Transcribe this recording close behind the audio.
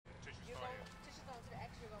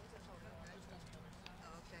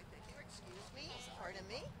and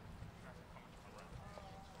me?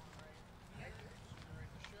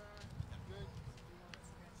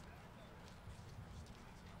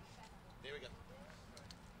 There we go.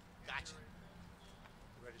 Gotcha.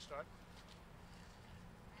 You ready to start?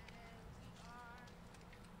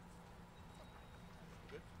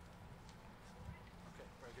 Good? Okay,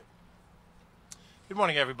 very good. Good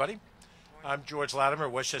morning, everybody. I'm George Latimer,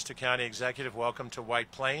 Westchester County Executive. Welcome to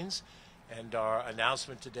White Plains and our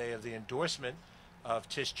announcement today of the endorsement of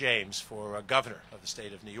Tish James for governor of the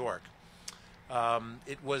state of New York.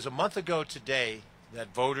 It was a month ago today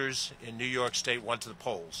that voters in New York State went to the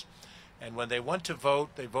polls. And when they went to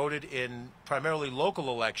vote, they voted in primarily local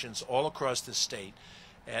elections all across the state.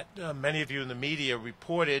 And many of you in the media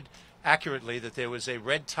reported accurately that there was a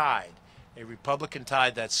red tide, a Republican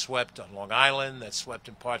tide that swept on Long Island, that swept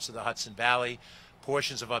in parts of the Hudson Valley,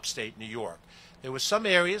 portions of upstate New York. There were some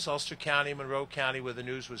areas, Ulster County, Monroe County, where the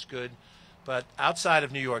news was good. But outside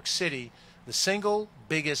of New York City, the single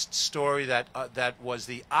biggest story that was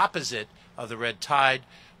the opposite of the red tide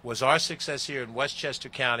was our success here in Westchester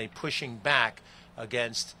County pushing back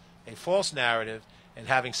against a false narrative and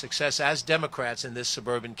having success as Democrats in this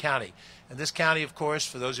suburban county. And this county, of course,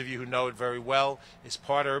 for those of you who know it very well, is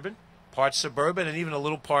part urban, part suburban, and even a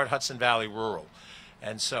little part Hudson Valley rural.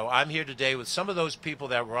 And so I'm here today with some of those people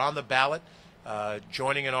that were on the ballot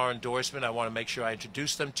joining in our endorsement. I want to make sure I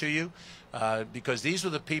introduce them to you because these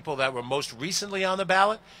were the people that were most recently on the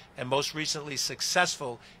ballot and most recently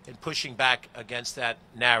successful in pushing back against that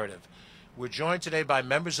narrative. We're joined today by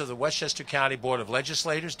members of the Westchester County Board of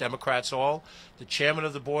Legislators, Democrats all. The chairman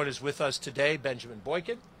of the board is with us today, Benjamin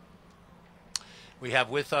Boykin. We have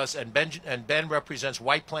with us, and Ben represents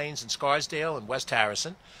White Plains and Scarsdale and West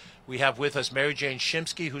Harrison. We have with us Mary Jane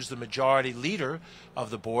Shimsky, who's the majority leader of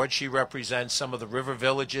the board. She represents some of the river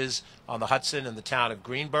villages on the Hudson and the town of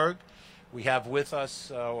Greenburgh. We have with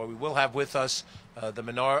us, or we will have with us, the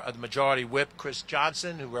majority whip, Chris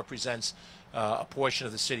Johnson, who represents a portion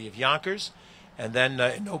of the city of Yonkers. And then,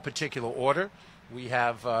 in no particular order, we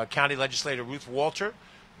have County Legislator Ruth Walter,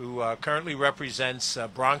 who currently represents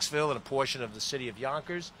Bronxville and a portion of the city of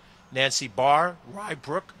Yonkers. Nancy Barr,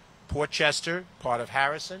 Rybrook, Portchester, part of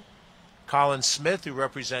Harrison. Colin Smith, who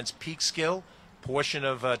represents Peekskill, portion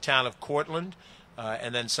of town of Cortland,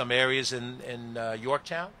 and then some areas in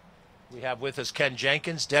Yorktown. We have with us Ken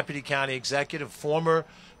Jenkins, Deputy County Executive, former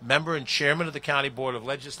member and chairman of the County Board of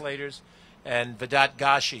Legislators, and Vedat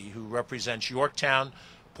Gashi, who represents Yorktown,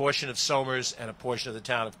 a portion of Somers, and a portion of the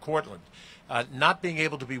town of Cortland. Not being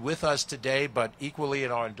able to be with us today, but equally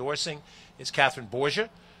in our endorsing, is Catherine Borgia,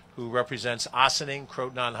 who represents Ossining,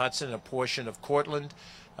 Croton-on-Hudson, and a portion of Cortland.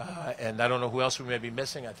 And I don't know who else we may be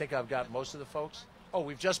missing. I think I've got most of the folks. Oh,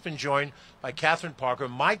 we've just been joined by Catherine Parker,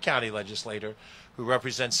 my county legislator, who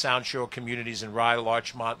represents Sound Shore communities in Rye,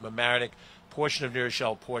 Larchmont, Mamaroneck, portion of New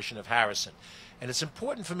Rochelle, portion of Harrison. And it's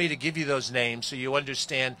important for me to give you those names so you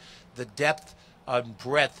understand the depth and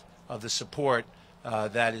breadth of the support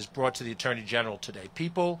that is brought to the Attorney General today.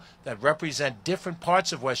 People that represent different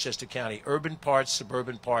parts of Westchester County, urban parts,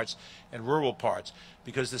 suburban parts, and rural parts,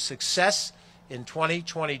 because the success in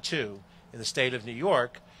 2022 in the state of New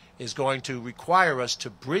York is going to require us to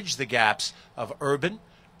bridge the gaps of urban,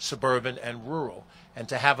 suburban, and rural, and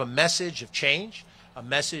to have a message of change, a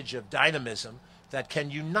message of dynamism that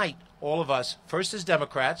can unite all of us, first as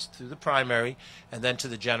Democrats through the primary, and then to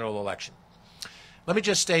the general election. Let me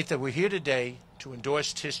just state that we're here today to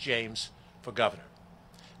endorse Tish James for governor.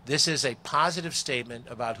 This is a positive statement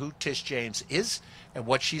about who Tish James is and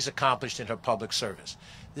what she's accomplished in her public service.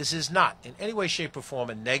 This is not in any way, shape, or form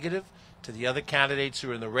a negative to the other candidates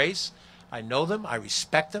who are in the race. I know them. I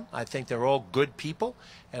respect them. I think they're all good people.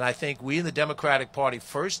 And I think we in the Democratic Party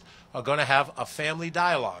first are going to have a family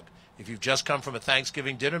dialogue. If you've just come from a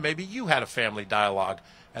Thanksgiving dinner, maybe you had a family dialogue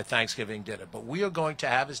at Thanksgiving dinner. But we are going to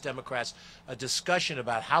have, as Democrats, a discussion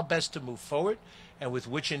about how best to move forward and with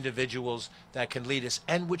which individuals that can lead us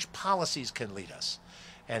and which policies can lead us.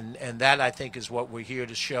 And that, I think, is what we're here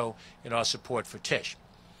to show in our support for Tish.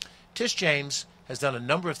 Tish James has done a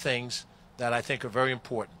number of things that I think are very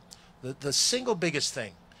important. The single biggest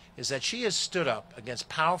thing is that she has stood up against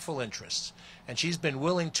powerful interests, and she's been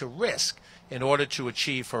willing to risk in order to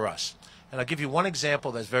achieve for us. And I'll give you one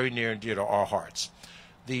example that's very near and dear to our hearts.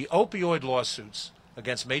 The opioid lawsuits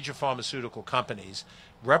against major pharmaceutical companies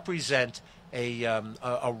represent a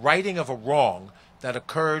righting of a wrong that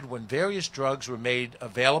occurred when various drugs were made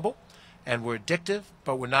available and were addictive,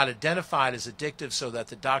 but were not identified as addictive so that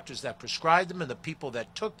the doctors that prescribed them and the people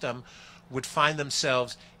that took them would find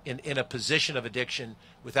themselves in a position of addiction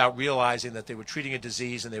without realizing that they were treating a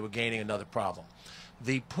disease and they were gaining another problem.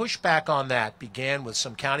 The pushback on that began with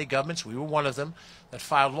some county governments, we were one of them, that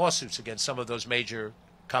filed lawsuits against some of those major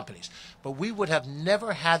companies. But we would have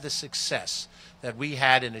never had the success that we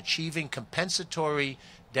had in achieving compensatory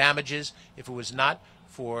damages if it was not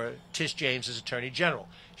for Tish James as Attorney General.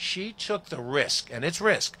 She took the risk, and it's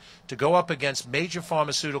risk, to go up against major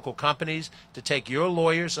pharmaceutical companies, to take your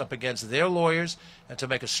lawyers up against their lawyers, and to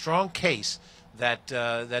make a strong case that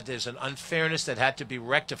that there's an unfairness that had to be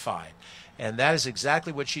rectified. And that is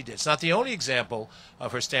exactly what she did. It's not the only example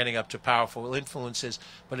of her standing up to powerful influences,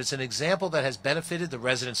 but it's an example that has benefited the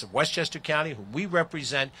residents of Westchester County, whom we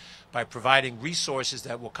represent, by providing resources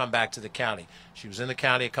that will come back to the county. She was in the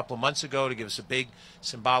county a couple of months ago to give us a big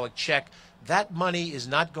symbolic check. That money is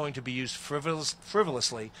not going to be used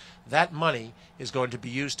frivolously. That money is going to be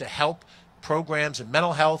used to help programs in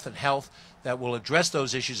mental health and health that will address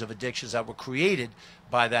those issues of addictions that were created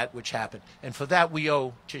by that which happened. And for that, we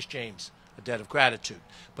owe Tish James a debt of gratitude.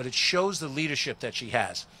 But it shows the leadership that she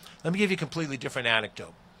has. Let me give you a completely different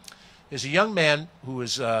anecdote. There's a young man who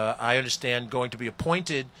is, I understand, going to be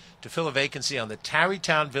appointed to fill a vacancy on the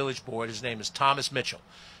Tarrytown Village Board. His name is Thomas Mitchell.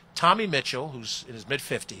 Tommy Mitchell, who's in his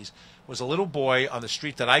mid-50s, was a little boy on the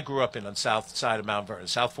street that I grew up in on south side of Mount Vernon,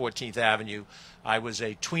 South 14th Avenue. I was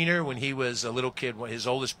a tweener when he was a little kid. His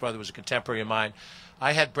oldest brother was a contemporary of mine.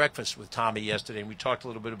 I had breakfast with Tommy yesterday, and we talked a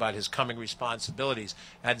little bit about his coming responsibilities.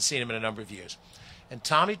 I hadn't seen him in a number of years. And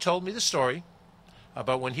Tommy told me the story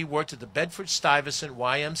about when he worked at the Bedford-Stuyvesant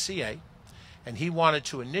YMCA, and he wanted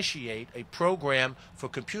to initiate a program for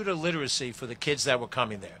computer literacy for the kids that were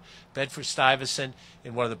coming there. Bedford-Stuyvesant,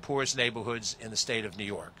 in one of the poorest neighborhoods in the state of New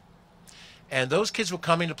York. And those kids were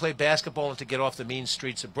coming to play basketball and to get off the mean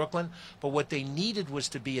streets of Brooklyn, but what they needed was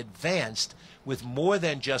to be advanced with more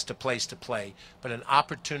than just a place to play, but an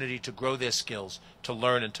opportunity to grow their skills, to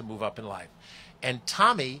learn, and to move up in life. And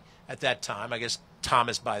Tommy, at that time, I guess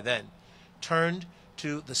Thomas by then, turned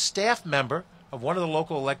to the staff member of one of the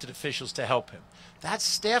local elected officials to help him. That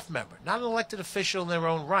staff member, not an elected official in their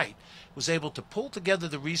own right, was able to pull together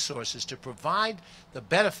the resources to provide the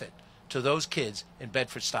benefit to those kids in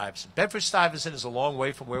Bedford-Stuyvesant. Bedford-Stuyvesant is a long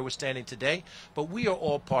way from where we're standing today, but we are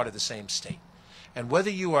all part of the same state. And whether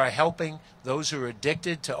you are helping those who are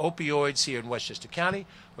addicted to opioids here in Westchester County,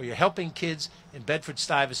 or you're helping kids in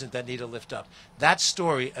Bedford-Stuyvesant that need a lift up, that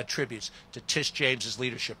story attributes to Tish James's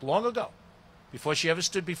leadership long ago, before she ever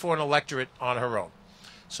stood before an electorate on her own.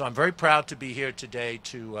 So I'm very proud to be here today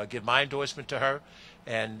to give my endorsement to her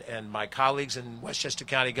and my colleagues in Westchester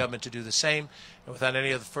County government to do the same. And without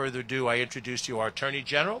any other further ado, I introduce to you our Attorney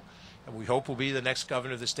General, and we hope will be the next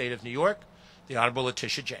governor of the state of New York, the Honorable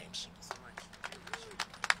Letitia James.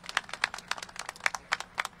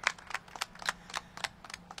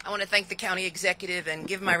 I want to thank the county executive and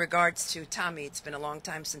give my regards to Tommy. It's been a long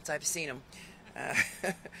time since I've seen him.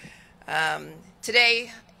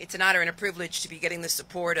 Today, it's an honor and a privilege to be getting the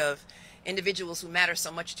support of individuals who matter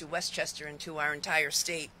so much to Westchester and to our entire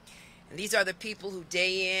state. And these are the people who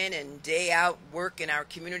day in and day out work in our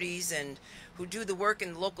communities and who do the work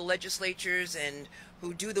in local legislatures and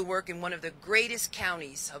who do the work in one of the greatest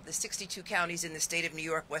counties of the 62 counties in the state of New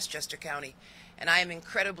York, Westchester County. And I am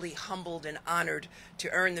incredibly humbled and honored to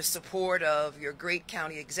earn the support of your great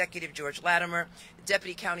county executive, George Latimer,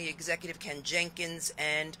 Deputy County Executive Ken Jenkins,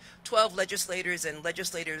 and 12 legislators and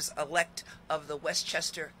legislators-elect of the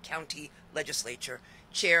Westchester County Legislature.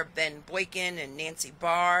 Chair Ben Boykin and Nancy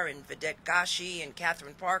Barr and Vidette Gashi and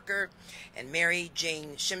Catherine Parker and Mary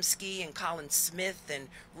Jane Shimsky and Colin Smith and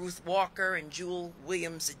Ruth Walker and Jewel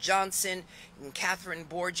Williams Johnson and Catherine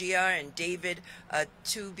Borgia and David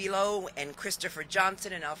Tubilo and Christopher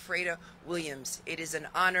Johnson and Alfreda Williams. It is an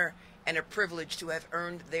honor and a privilege to have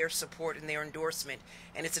earned their support and their endorsement.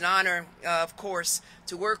 And it's an honor, of course,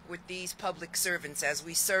 to work with these public servants as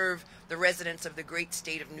we serve the residents of the great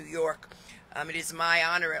state of New York. It is my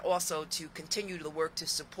honor also to continue the work to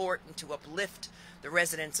support and to uplift the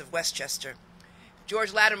residents of Westchester.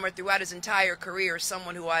 George Latimer, throughout his entire career, is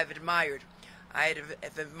someone who I've admired. I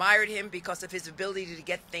have admired him because of his ability to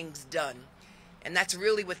get things done. And that's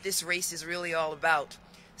really what this race is really all about.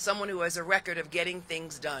 Someone who has a record of getting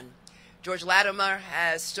things done. George Latimer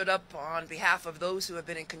has stood up on behalf of those who have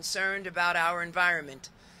been concerned about our environment.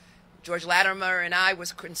 George Latimer and I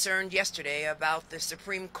was concerned yesterday about the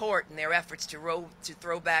Supreme Court and their efforts to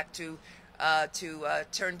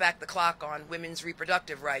turn back the clock on women's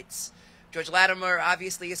reproductive rights. George Latimer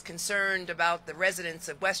obviously is concerned about the residents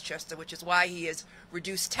of Westchester, which is why he has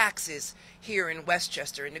reduced taxes here in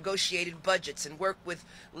Westchester and negotiated budgets and worked with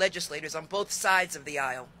legislators on both sides of the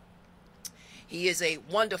aisle. He is a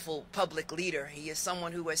wonderful public leader. He is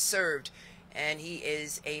someone who has served, and he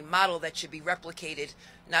is a model that should be replicated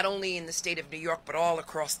not only in the state of New York, but all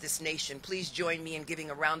across this nation. Please join me in giving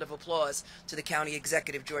a round of applause to the County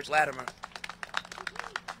Executive, George Latimer.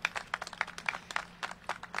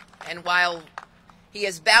 And while he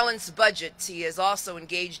has balanced budgets, he is also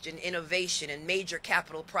engaged in innovation and major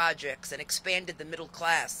capital projects and expanded the middle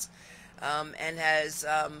class, and has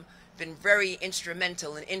been very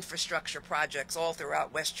instrumental in infrastructure projects all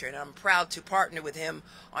throughout Westchester. And I'm proud to partner with him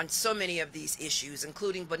on so many of these issues,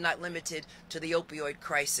 including but not limited to the opioid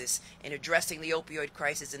crisis, in addressing the opioid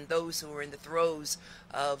crisis and those who are in the throes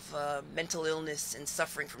of mental illness and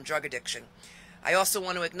suffering from drug addiction. I also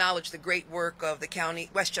want to acknowledge the great work of the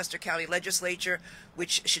Westchester County Legislature,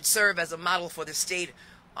 which should serve as a model for the state,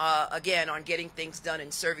 again, on getting things done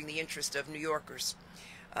and serving the interest of New Yorkers.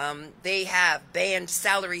 They have banned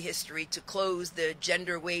salary history to close the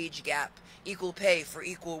gender wage gap, equal pay for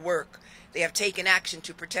equal work. They have taken action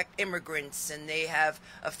to protect immigrants, and they have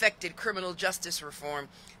effected criminal justice reform.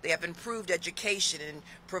 They have improved education and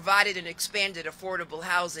provided and expanded affordable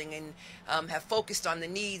housing, and have focused on the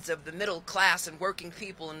needs of the middle class and working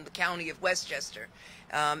people in the county of Westchester.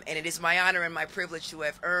 And it is my honor and my privilege to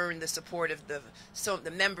have earned the support of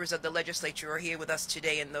the members of the legislature who are here with us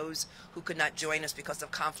today, and those who could not join us because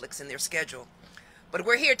of conflicts in their schedule. But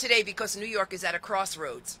we're here today because New York is at a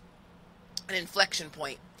crossroads, an inflection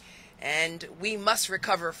point. And we must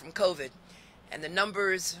recover from COVID. And the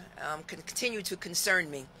numbers continue to concern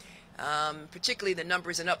me, particularly the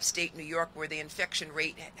numbers in upstate New York where the infection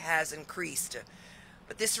rate has increased.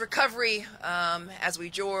 But this recovery, as we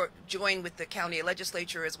join with the county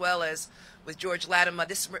legislature as well as with George Latimer,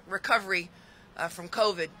 this recovery from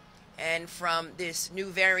COVID and from this new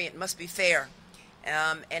variant must be fair.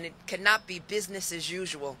 And it cannot be business as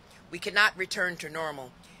usual. We cannot return to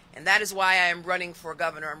normal. And that is why I am running for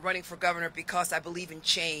governor. I'm running for governor because I believe in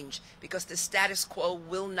change, because the status quo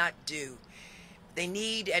will not do. They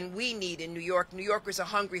need, and we need in New York, New Yorkers are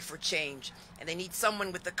hungry for change, and they need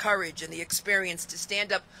someone with the courage and the experience to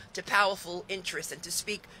stand up to powerful interests and to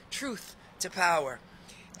speak truth to power.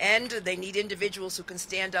 And they need individuals who can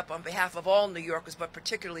stand up on behalf of all New Yorkers, but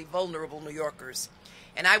particularly vulnerable New Yorkers.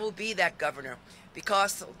 And I will be that governor,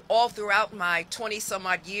 because all throughout my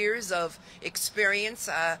 20-some-odd years of experience,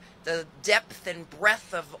 the depth and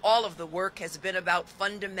breadth of all of the work has been about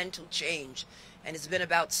fundamental change, and it's been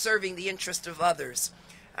about serving the interest of others.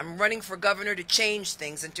 I'm running for governor to change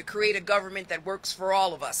things and to create a government that works for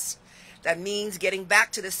all of us. That means getting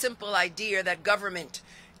back to the simple idea that government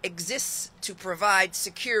exists to provide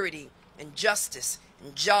security and justice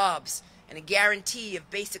and jobs and a guarantee of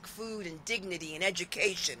basic food and dignity and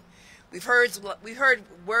education. We've heard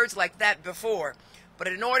words like that before, but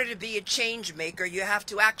in order to be a change maker, you have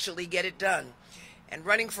to actually get it done. And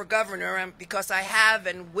running for governor, because I have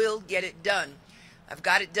and will get it done. I've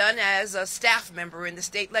got it done as a staff member in the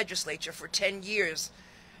state legislature for 10 years,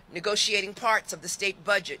 negotiating parts of the state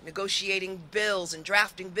budget, negotiating bills and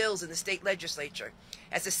drafting bills in the state legislature,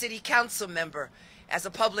 as a city council member, as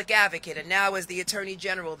a public advocate, and now as the Attorney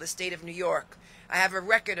General of the state of New York. I have a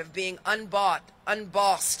record of being unbought,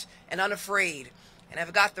 unbossed, and unafraid, and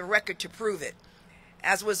I've got the record to prove it.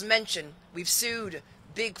 As was mentioned, we've sued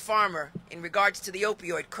Big Pharma in regards to the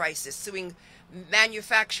opioid crisis, suing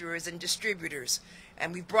manufacturers and distributors,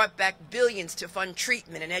 and we brought back billions to fund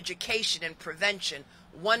treatment and education and prevention,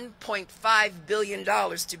 $1.5 billion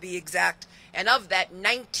to be exact, and of that,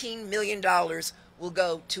 $19 million will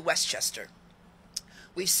go to Westchester.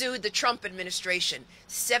 We've sued the Trump administration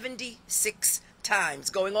 76 times,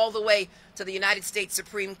 going all the way to the United States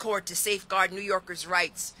Supreme Court to safeguard New Yorkers'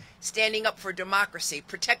 rights, standing up for democracy,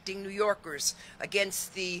 protecting New Yorkers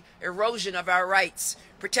against the erosion of our rights,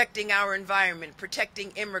 protecting our environment,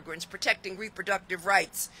 protecting immigrants, protecting reproductive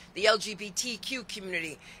rights, the LGBTQ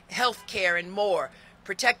community, health care, and more,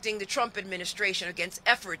 protecting the Trump administration against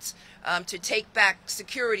efforts to take back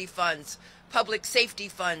security funds, public safety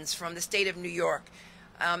funds from the state of New York.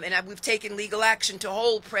 And we've taken legal action to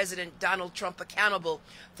hold President Donald Trump accountable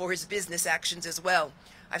for his business actions as well.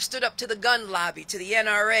 I've stood up to the gun lobby, to the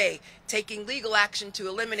NRA, taking legal action to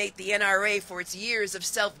eliminate the NRA for its years of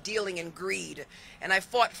self-dealing and greed. And I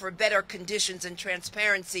fought for better conditions and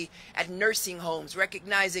transparency at nursing homes,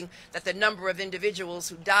 recognizing that the number of individuals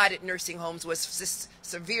who died at nursing homes was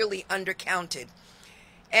severely undercounted.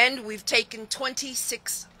 And we've taken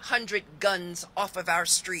 2,600 guns off of our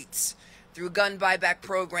streets through gun buyback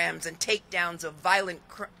programs and takedowns of violent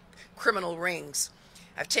criminal rings.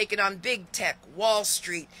 I've taken on big tech, Wall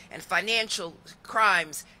Street, and financial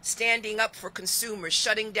crimes, standing up for consumers,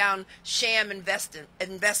 shutting down sham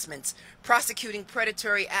investments, prosecuting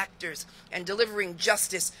predatory actors, and delivering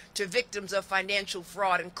justice to victims of financial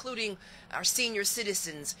fraud, including our senior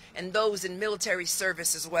citizens and those in military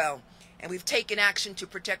service as well. And we've taken action to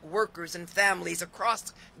protect workers and families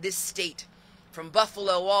across this state, from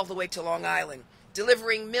Buffalo all the way to Long Island,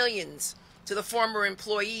 delivering millions to the former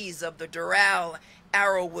employees of the Doral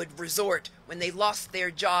Arrowwood Resort when they lost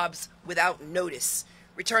their jobs without notice,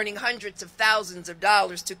 returning hundreds of thousands of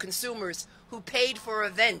dollars to consumers who paid for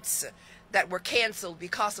events that were canceled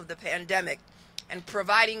because of the pandemic, and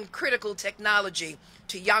providing critical technology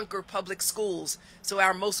to Yonker Public Schools so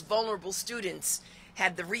our most vulnerable students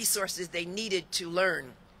had the resources they needed to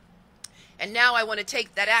learn. And now I want to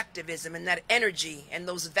take that activism and that energy and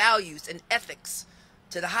those values and ethics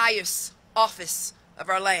to the highest office of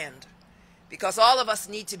our land, because all of us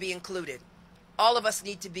need to be included, all of us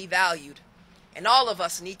need to be valued, and all of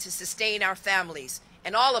us need to sustain our families,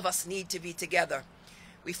 and all of us need to be together.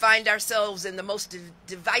 We find ourselves in the most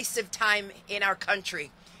divisive time in our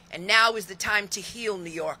country, and now is the time to heal New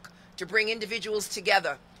York, to bring individuals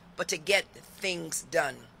together, but to get things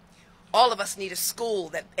done. All of us need a school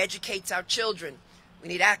that educates our children. We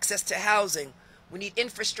need access to housing. We need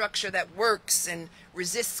infrastructure that works and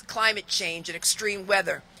resists climate change and extreme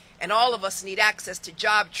weather. And all of us need access to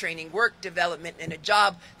job training, work development, and a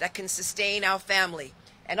job that can sustain our family.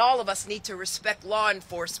 And all of us need to respect law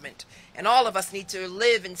enforcement. And all of us need to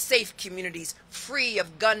live in safe communities, free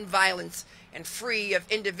of gun violence and free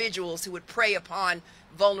of individuals who would prey upon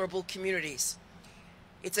vulnerable communities.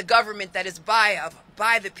 It's a government that is by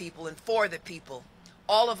the people and for the people,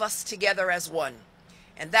 all of us together as one.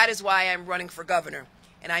 And that is why I'm running for governor.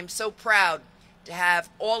 And I'm so proud to have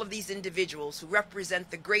all of these individuals who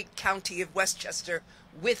represent the great county of Westchester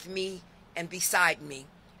with me and beside me.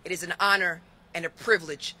 It is an honor and a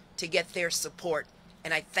privilege to get their support,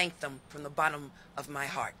 and I thank them from the bottom of my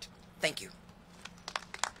heart. Thank you.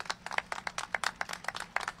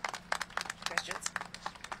 Questions?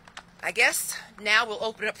 I guess now we'll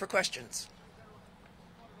open it up for questions.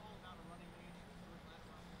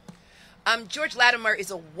 George Latimer is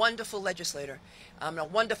a wonderful legislator, a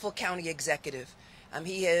wonderful county executive.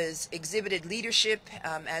 He has exhibited leadership,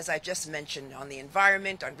 as I just mentioned, on the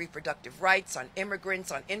environment, on reproductive rights, on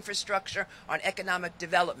immigrants, on infrastructure, on economic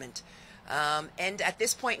development. And at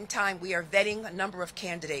this point in time, we are vetting a number of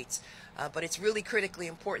candidates. But it's really critically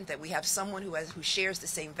important that we have someone who shares the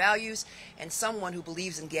same values and someone who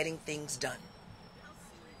believes in getting things done.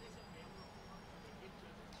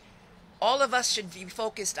 All of us should be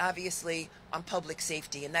focused, obviously, on public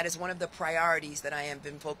safety, and that is one of the priorities that I have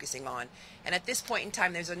been focusing on. And at this point in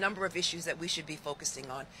time, there's a number of issues that we should be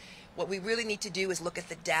focusing on. What we really need to do is look at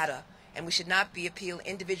the data, and we should not be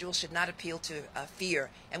individuals should not appeal to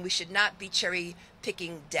fear, and we should not be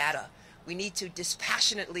cherry-picking data. We need to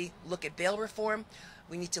dispassionately look at bail reform.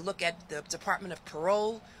 We need to look at the Department of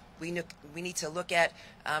Parole. We need to look at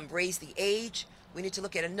raise the age. We need to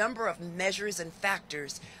look at a number of measures and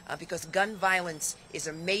factors because gun violence is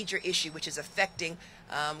a major issue which is affecting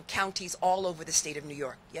counties all over the state of New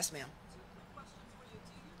York. Yes, ma'am.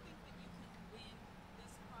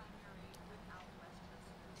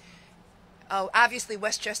 Oh, obviously,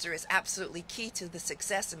 Westchester is absolutely key to the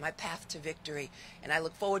success and my path to victory. And I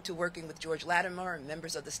look forward to working with George Latimer and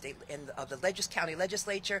members of the state and of the county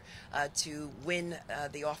legislature to win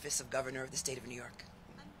the office of governor of the state of New York.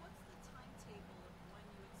 And what's the timetable of when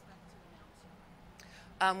you expect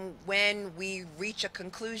to announce your? When we reach a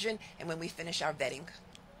conclusion and when we finish our vetting.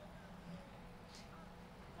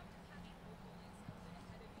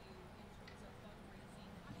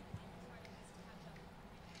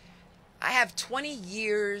 I have 20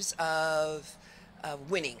 years of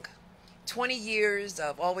winning, 20 years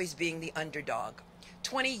of always being the underdog,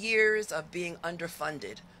 20 years of being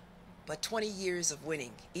underfunded, but 20 years of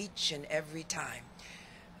winning each and every time.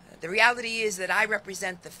 The reality is that I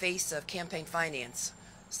represent the face of campaign finance,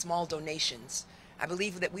 small donations. I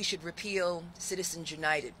believe that we should repeal Citizens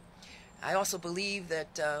United. I also believe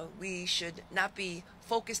that we should not be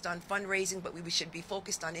focused on fundraising, but we should be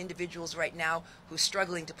focused on individuals right now who are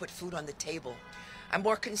struggling to put food on the table. I'm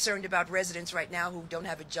more concerned about residents right now who don't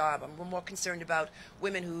have a job. I'm more concerned about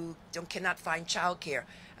women who cannot find childcare.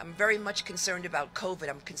 I'm very much concerned about COVID.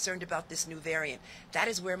 I'm concerned about this new variant. That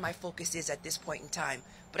is where my focus is at this point in time.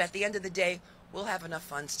 But at the end of the day, we'll have enough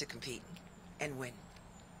funds to compete and win.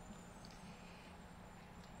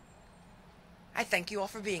 I thank you all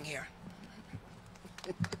for being here.